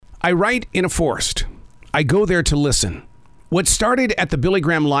I write in a forest. I go there to listen. What started at the Billy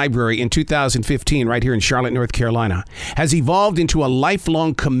Graham Library in 2015 right here in Charlotte, North Carolina, has evolved into a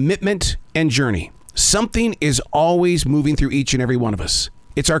lifelong commitment and journey. Something is always moving through each and every one of us.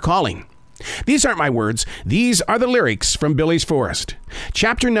 It's our calling. These aren't my words. These are the lyrics from Billy's Forest.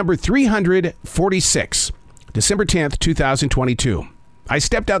 Chapter number 346, December 10th, 2022. I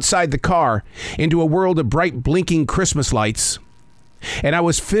stepped outside the car into a world of bright blinking Christmas lights, and I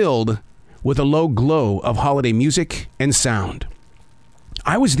was filled with a low glow of holiday music and sound.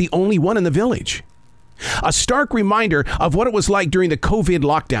 I was the only one in the village. A stark reminder of what it was like during the COVID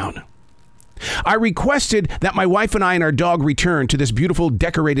lockdown. I requested that my wife and I and our dog return to this beautiful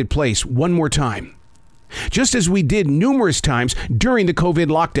decorated place one more time, just as we did numerous times during the COVID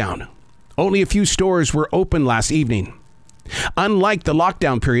lockdown. Only a few stores were open last evening. Unlike the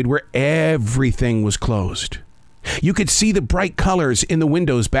lockdown period where everything was closed. You could see the bright colors in the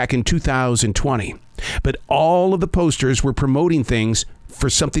windows back in 2020, but all of the posters were promoting things for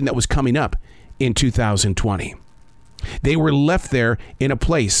something that was coming up in 2020. They were left there in a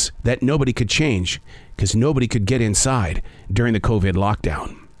place that nobody could change because nobody could get inside during the COVID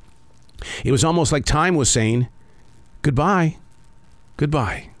lockdown. It was almost like time was saying, goodbye,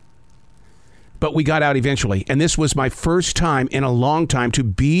 goodbye. But we got out eventually, and this was my first time in a long time to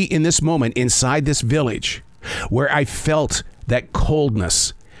be in this moment inside this village where I felt that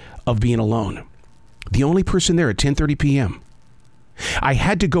coldness of being alone. The only person there at 10:30 p.m. I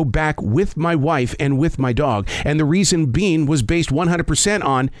had to go back with my wife and with my dog, and the reason being was based 100%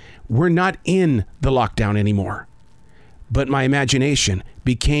 on we're not in the lockdown anymore. But my imagination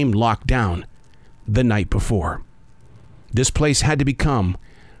became locked down the night before. This place had to become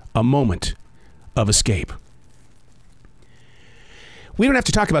a moment of escape. We don't have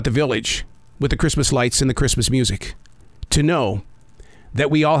to talk about the village with the Christmas lights and the Christmas music to know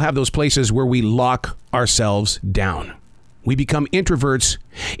that we all have those places where we lock ourselves down. We become introverts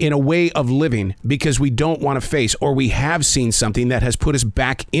in a way of living because we don't want to face, or we have seen something that has put us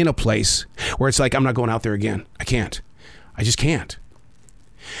back in a place where it's like, I'm not going out there again. I can't. I just can't.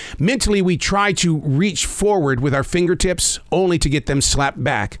 Mentally, we try to reach forward with our fingertips only to get them slapped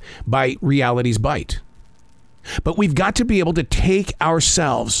back by reality's bite. But we've got to be able to take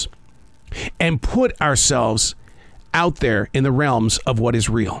ourselves and put ourselves out there in the realms of what is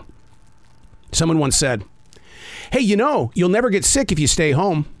real. Someone once said, hey, you'll never get sick if you stay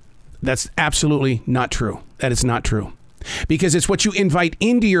home. That's absolutely not true. That is not true. Because it's what you invite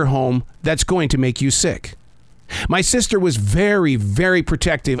into your home that's going to make you sick. My sister was very, very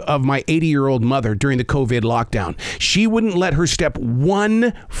protective of my 80-year-old mother during the COVID lockdown. She wouldn't let her step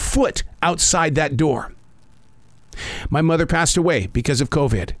 1 foot outside that door. My mother passed away because of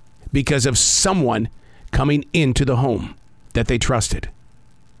COVID, because of someone coming into the home that they trusted.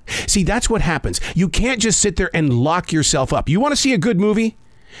 See, that's what happens. You can't just sit there and lock yourself up. You want to see a good movie?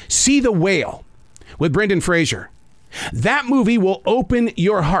 See The Whale with Brendan Fraser. That movie will open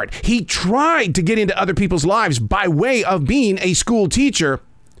your heart. He tried to get into other people's lives by way of being a school teacher,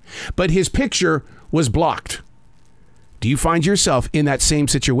 but his picture was blocked. Do you find yourself in that same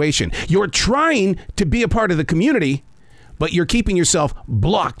situation? You're trying to be a part of the community, but you're keeping yourself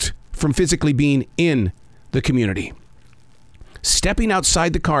blocked from physically being in the community. Stepping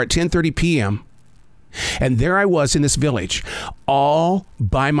outside the car at 10:30 p.m., and there I was in this village, all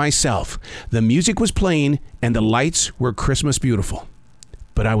by myself. The music was playing and the lights were Christmas beautiful,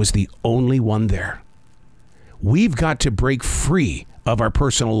 but I was the only one there. We've got to break free of our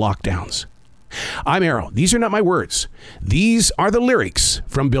personal lockdowns. I'm Errol. These are not my words. These are the lyrics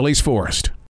from Billy's Forest.